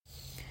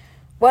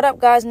What up,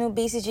 guys? New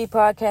BCG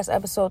podcast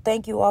episode.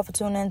 Thank you all for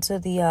tuning into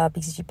the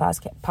BCG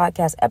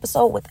podcast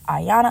episode with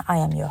Ayana. I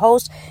am your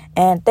host,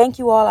 and thank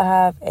you all. I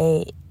have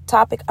a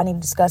topic I need to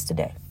discuss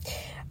today.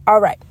 All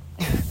right.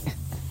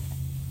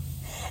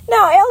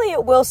 Now,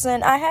 Elliot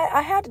Wilson, I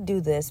had to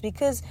do this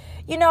because,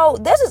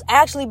 this has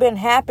actually been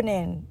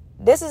happening.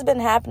 This has been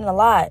happening a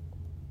lot.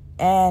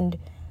 And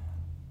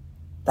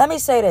let me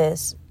say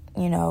this,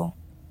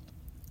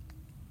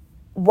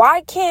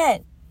 why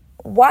can't,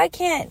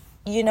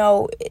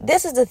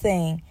 this is the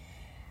thing.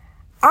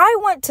 I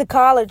went to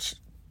college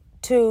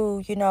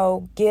to,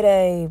 get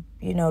a,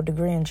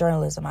 degree in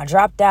journalism. I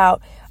dropped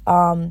out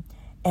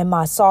in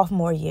my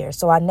sophomore year.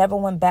 So I never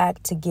went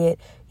back to get,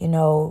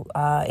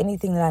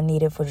 anything that I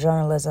needed for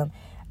journalism.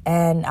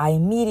 And I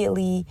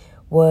immediately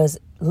was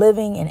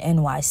living in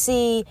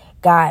NYC,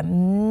 got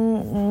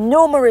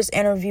numerous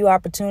interview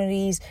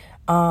opportunities,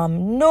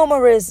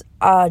 numerous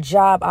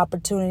job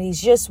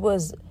opportunities, just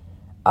was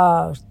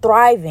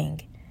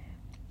thriving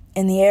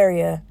in the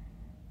area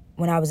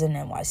when I was in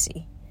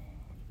NYC.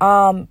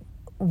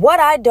 What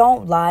I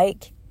don't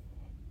like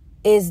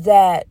is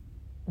that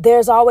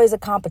there's always a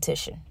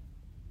competition.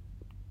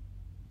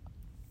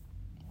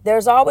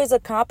 There's always a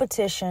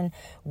competition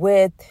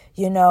with,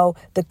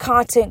 the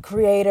content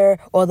creator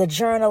or the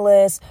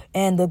journalist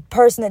and the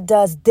person that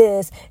does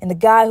this and the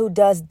guy who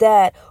does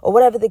that or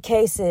whatever the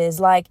case is.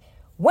 Like,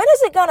 when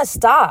is it going to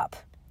stop?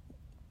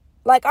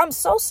 Like, I'm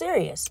so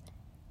serious.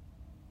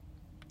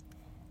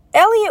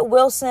 Elliot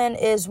Wilson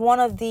is one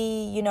of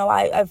the,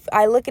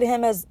 I look at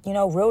him as,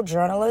 real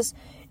journalist.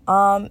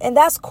 And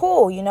that's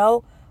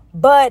cool,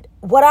 But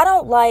what I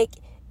don't like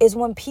is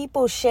when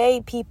people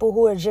shade people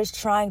who are just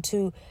trying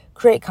to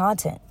create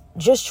content,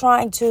 just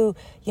trying to,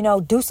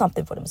 do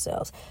something for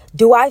themselves.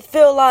 Do I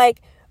feel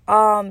like,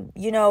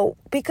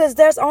 because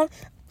there's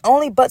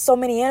only but so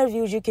many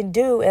interviews you can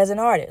do as an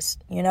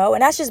artist,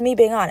 and that's just me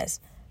being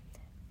honest.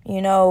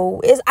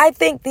 I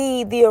think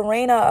the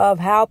arena of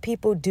how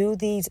people do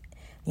these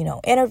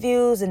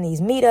interviews and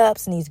these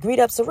meetups and these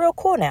greet-ups are real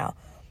cool now.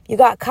 You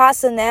got Kai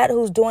Cenant,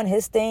 who's doing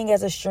his thing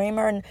as a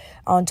streamer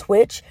on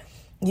Twitch.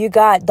 You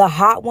got the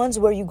hot ones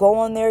where you go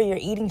on there, you're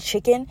eating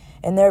chicken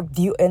and they're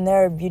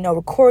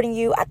recording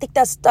you. I think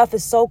that stuff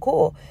is so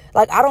cool.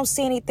 Like, I don't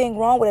see anything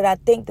wrong with it. I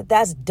think that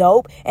that's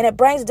dope and it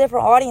brings a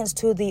different audience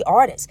to the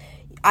artist.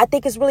 I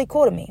think it's really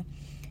cool to me.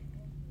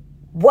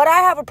 What I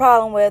have a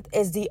problem with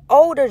is the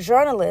older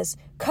journalists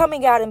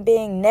coming out and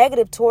being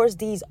negative towards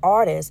these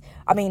artists.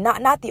 I mean,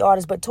 not the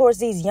artists, but towards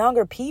these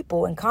younger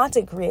people and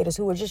content creators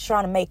who are just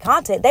trying to make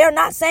content. They are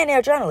not saying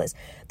they're journalists.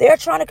 They're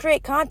trying to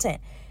create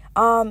content.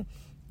 And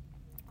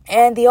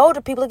the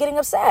older people are getting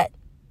upset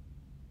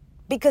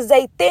because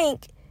they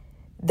think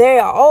they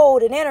are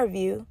owed an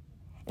interview.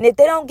 And if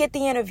they don't get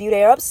the interview,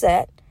 they're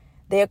upset.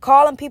 They're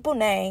calling people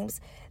names.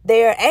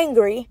 They're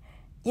angry.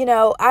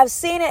 I've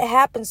seen it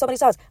happen so many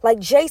times, like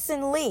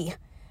Jason Lee.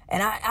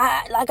 And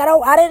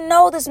I didn't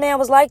know this man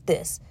was like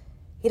this.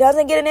 He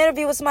doesn't get an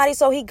interview with somebody,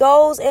 so he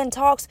goes and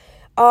talks,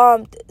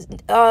 throws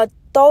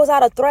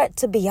out a threat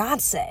to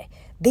Beyonce,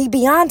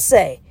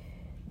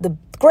 the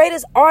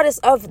greatest artist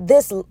of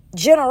this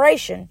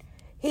generation.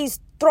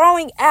 He's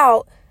throwing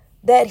out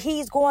that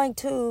he's going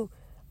to,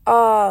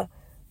 put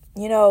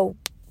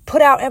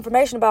out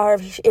information about her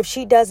if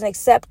she doesn't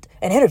accept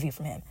an interview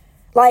from him.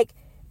 Like,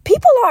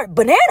 people are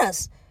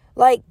bananas.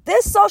 Like,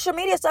 this social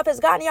media stuff has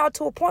gotten y'all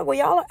to a point where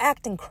y'all are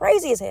acting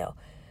crazy as hell.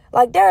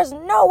 Like, there's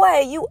no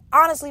way you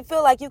honestly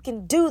feel like you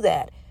can do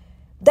that.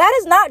 That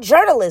is not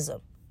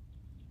journalism.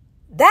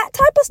 That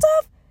type of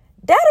stuff,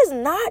 that is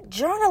not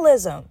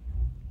journalism.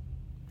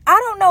 I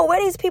don't know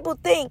where these people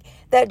think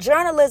that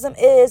journalism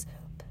is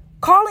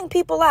calling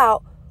people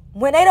out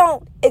when they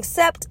don't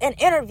accept an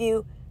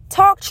interview,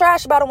 talk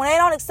trash about them when they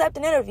don't accept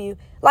an interview.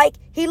 Like,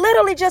 he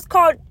literally just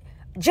called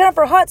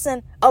Jennifer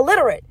Hudson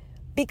illiterate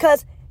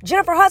because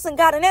Jennifer Hudson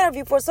got an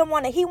interview for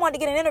someone that he wanted to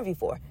get an interview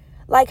for.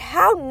 Like,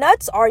 how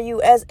nuts are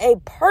you as a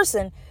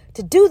person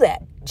to do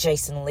that,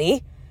 Jason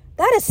Lee?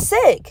 That is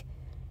sick.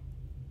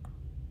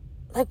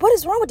 Like, what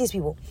is wrong with these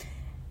people?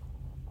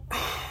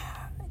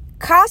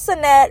 Kai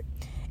Cenant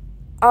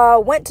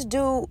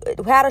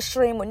had a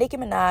stream with Nicki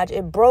Minaj.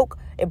 It broke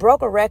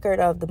a record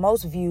of the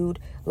most viewed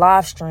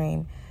live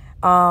stream.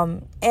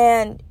 And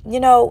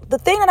the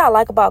thing that I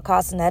like about Kai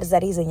Cenant is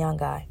that he's a young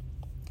guy.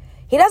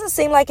 He doesn't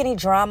seem like any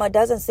drama.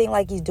 Doesn't seem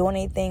like he's doing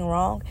anything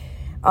wrong.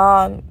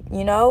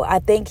 I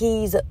think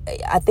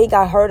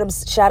I heard him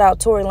shout out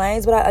Tory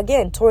Lanez, but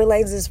again, Tory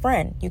Lanez is his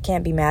friend. You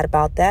can't be mad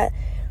about that.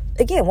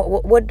 Again,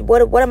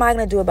 what am I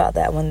going to do about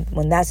that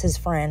when that's his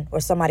friend or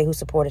somebody who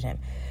supported him?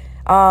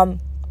 Kai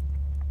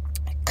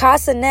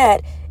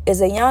Cenant is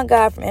a young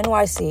guy from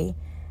NYC,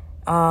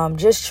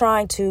 just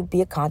trying to be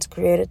a content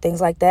creator,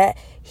 things like that.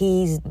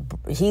 He's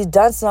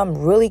done some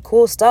really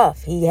cool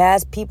stuff. He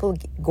has people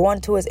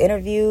going to his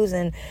interviews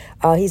and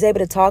he's able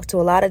to talk to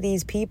a lot of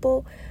these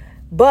people.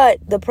 But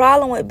the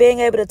problem with being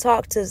able to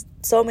talk to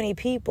so many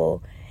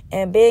people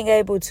and being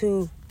able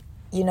to,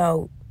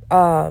 do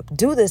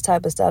this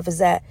type of stuff is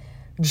that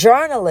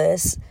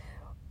journalists,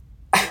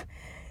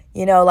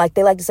 Like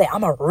they like to say,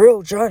 I'm a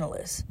real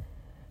journalist.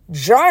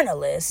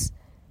 Journalists,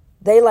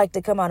 they like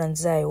to come out and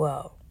say,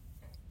 well,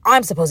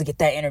 I'm supposed to get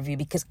that interview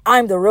because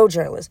I'm the real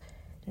journalist.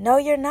 No,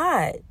 you're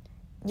not.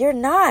 You're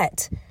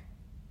not.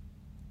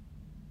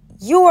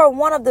 You are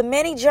one of the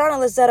many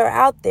journalists that are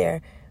out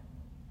there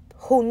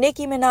who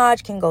Nicki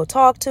Minaj can go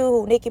talk to,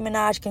 who Nicki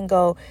Minaj can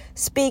go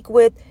speak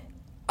with.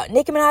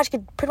 Nicki Minaj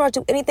can pretty much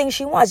do anything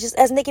she wants. Just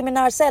as Nicki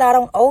Minaj said, I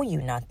don't owe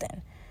you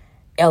nothing,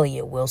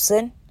 Elliot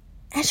Wilson.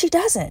 And she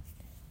doesn't.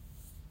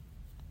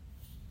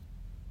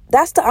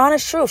 That's the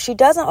honest truth. She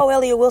doesn't owe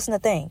Elliot Wilson a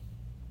thing.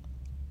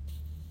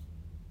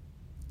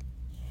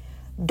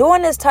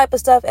 Doing this type of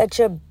stuff at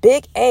your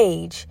big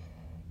age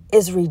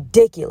is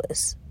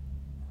ridiculous.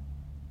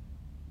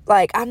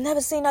 Like, I've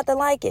never seen nothing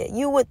like it.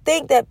 You would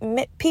think that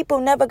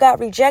people never got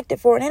rejected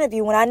for an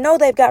interview when I know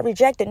they've got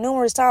rejected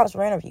numerous times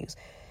for interviews.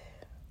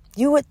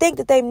 You would think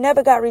that they've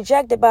never got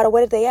rejected by the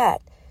way that they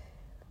act.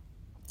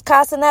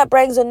 Kai Cenant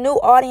brings a new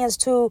audience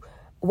to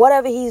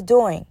whatever he's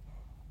doing.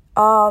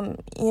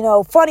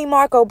 Funny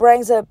Marco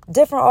brings a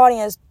different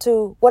audience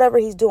to whatever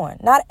he's doing.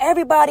 Not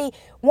everybody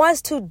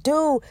wants to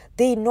do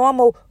the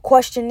normal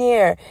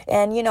questionnaire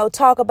and,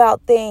 talk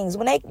about things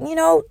when they,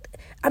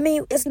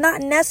 it's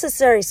not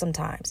necessary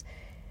sometimes.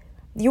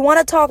 You want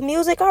to talk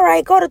music? All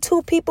right, go to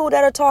two people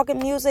that are talking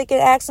music and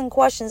asking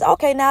questions.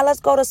 Okay, now let's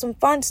go to some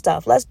fun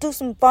stuff. Let's do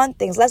some fun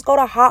things. Let's go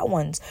to hot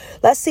ones.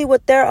 Let's see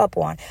what they're up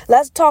on.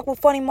 Let's talk with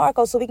Funny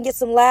Marco so we can get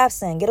some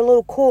laughs in, get a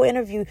little cool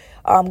interview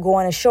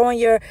going and showing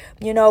your,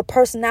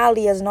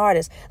 personality as an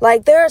artist.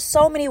 Like, there are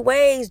so many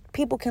ways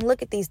people can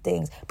look at these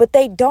things, but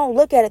they don't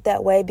look at it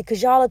that way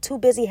because y'all are too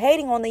busy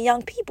hating on the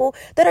young people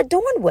that are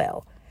doing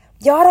well.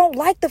 Y'all don't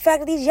like the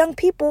fact that these young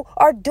people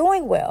are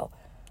doing well.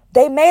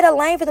 They made a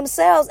lane for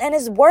themselves and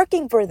it's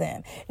working for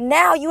them.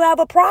 Now you have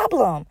a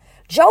problem.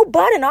 Joe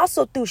Budden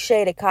also threw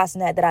shade at Kai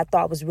Cenant that I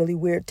thought was really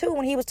weird too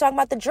when he was talking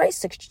about the Drake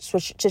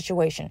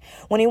situation.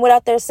 When he went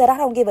out there and said, I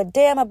don't give a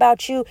damn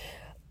about you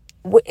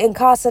in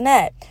Kai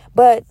Cenant.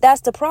 But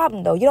that's the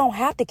problem though. You don't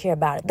have to care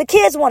about it. The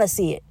kids want to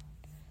see it.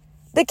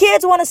 The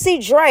kids want to see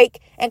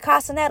Drake and Kai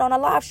Cenant on a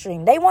live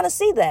stream. They want to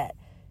see that.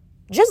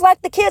 Just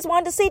like the kids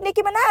wanted to see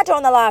Nicki Minaj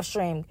on the live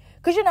stream.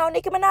 Because,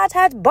 Nicki Minaj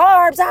has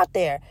barbs out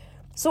there.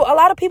 So a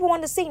lot of people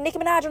wanted to see Nicki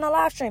Minaj on a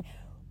live stream.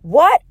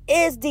 What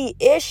is the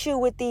issue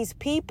with these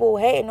people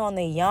hating on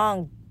the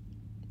young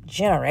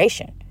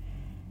generation?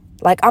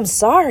 Like, I'm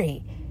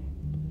sorry.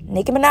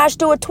 Nicki Minaj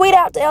threw a tweet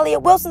out to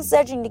Elliot Wilson,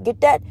 said you need to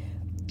get that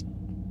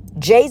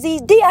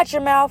Jay-Z's D out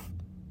your mouth.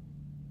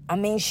 I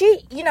mean,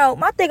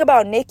 my thing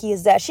about Nicki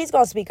is that she's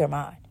going to speak her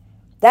mind.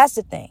 That's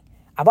the thing.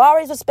 I've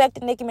always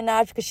respected Nicki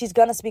Minaj because she's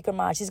going to speak her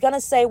mind. She's going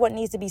to say what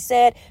needs to be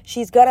said.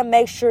 She's going to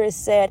make sure it's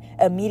said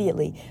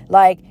immediately.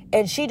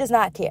 And she does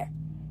not care.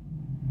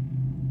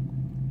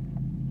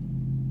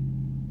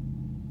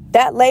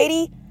 That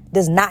lady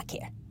does not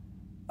care.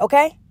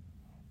 Okay?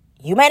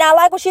 You may not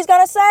like what she's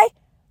going to say.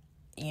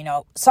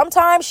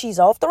 Sometimes she's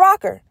off the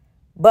rocker.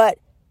 But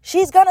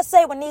she's going to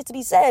say what needs to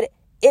be said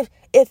if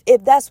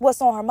that's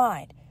what's on her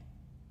mind.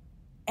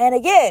 And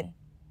again,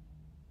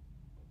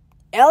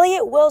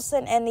 Elliot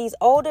Wilson and these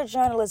older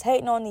journalists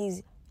hating on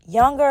these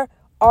younger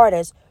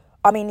artists,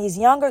 these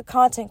younger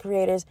content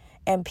creators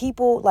and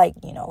people like,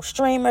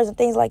 streamers and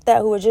things like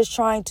that who are just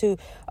trying to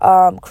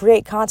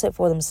create content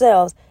for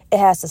themselves, it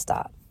has to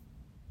stop.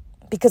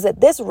 Because at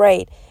this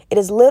rate, it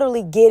is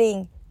literally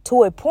getting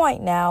to a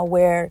point now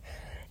where,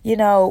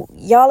 y'all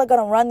are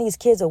going to run these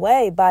kids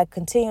away by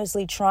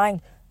continuously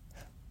trying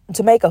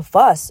to make a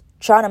fuss,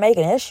 trying to make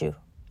an issue.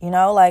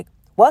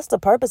 What's the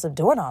purpose of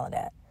doing all of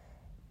that?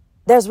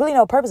 There's really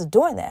no purpose of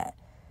doing that.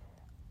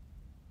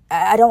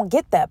 I don't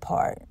get that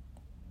part,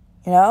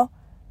 I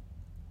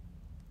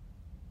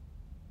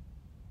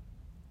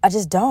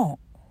just don't.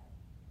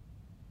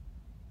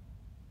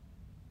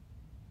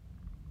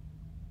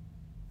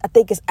 I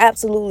think it's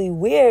absolutely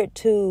weird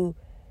to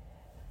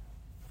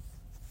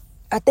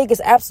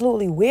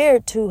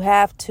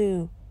have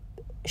to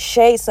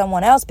shade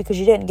someone else because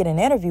you didn't get an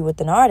interview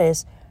with an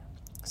artist.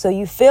 So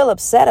you feel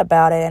upset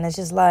about it. And it's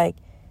just like,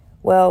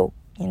 well,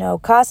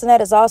 Kai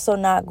Cenant is also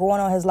not going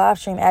on his live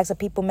stream asking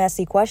people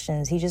messy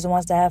questions. He just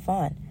wants to have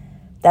fun.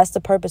 That's the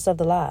purpose of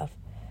the live.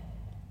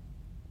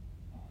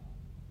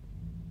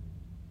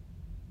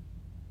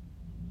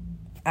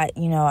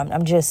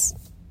 I'm just,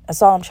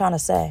 that's all I'm trying to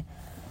say.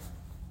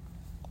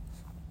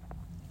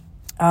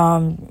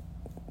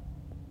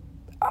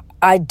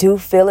 I do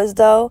feel as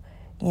though,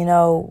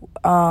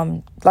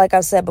 like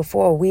I said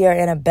before, we are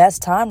in a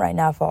best time right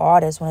now for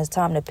artists when it's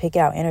time to pick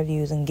out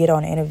interviews and get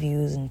on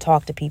interviews and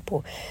talk to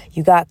people.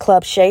 You got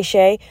Club Shay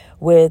Shay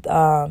with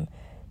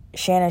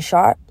Shannon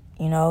Sharp.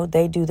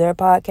 They do their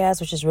podcast,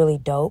 which is really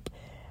dope.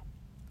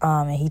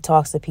 And he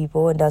talks to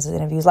people and does his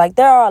interviews. Like,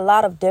 there are a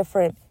lot of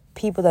different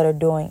people that are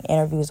doing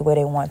interviews the way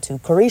they want to.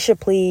 Carisha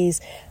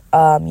Please,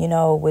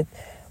 with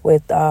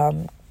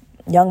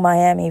Young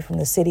Miami from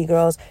the City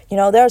Girls.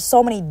 There are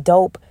so many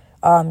dope.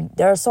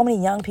 There are so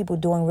many young people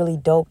doing really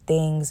dope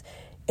things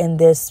in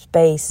this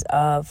space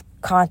of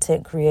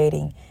content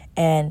creating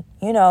and,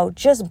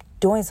 just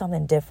doing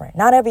something different.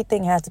 Not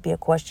everything has to be a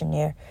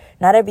questionnaire.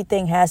 Not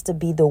everything has to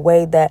be the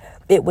way that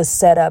it was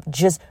set up,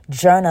 just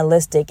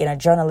journalistic in a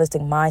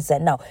journalistic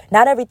mindset. No,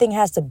 not everything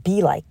has to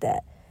be like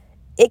that.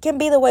 It can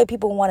be the way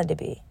people want it to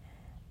be.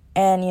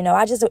 And,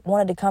 I just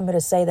wanted to come here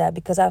to say that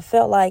because I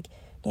felt like,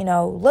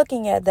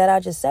 looking at that, I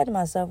just said to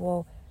myself,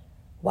 well,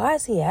 why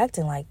is he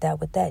acting like that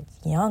with that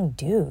young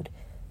dude?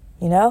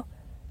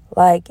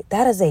 Like,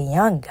 that is a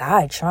young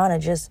guy trying to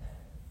just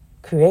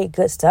create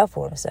good stuff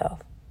for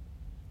himself.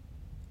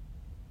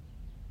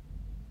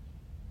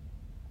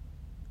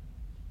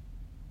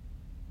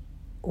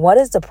 What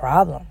is the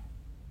problem?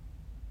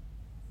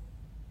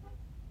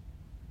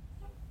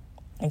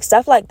 Like,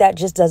 stuff like that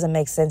just doesn't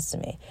make sense to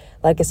me.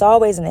 Like, it's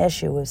always an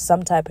issue with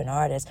some type of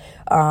artist,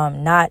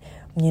 not,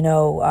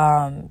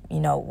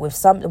 with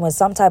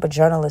some type of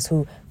journalist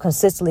who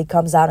consistently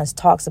comes out and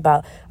talks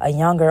about a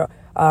younger,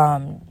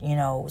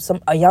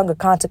 a younger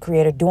content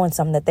creator doing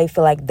something that they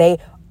feel like they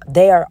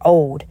are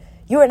owed.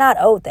 You are not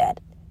owed that.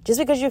 Just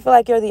because you feel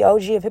like you're the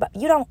OG of hip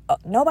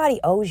hop, nobody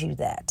owes you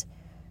that.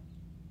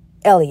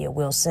 Elliot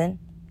Wilson.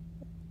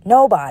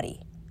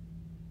 Nobody.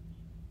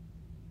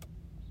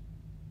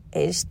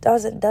 It just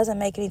doesn't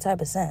make any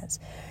type of sense.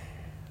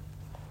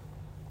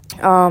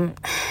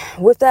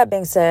 With that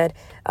being said,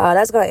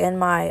 that's going to end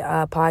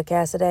my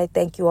podcast today.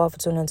 Thank you all for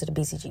tuning into the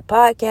BCG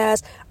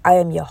podcast. I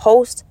am your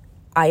host,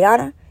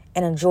 Ayana,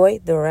 and enjoy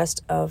the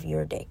rest of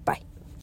your day. Bye.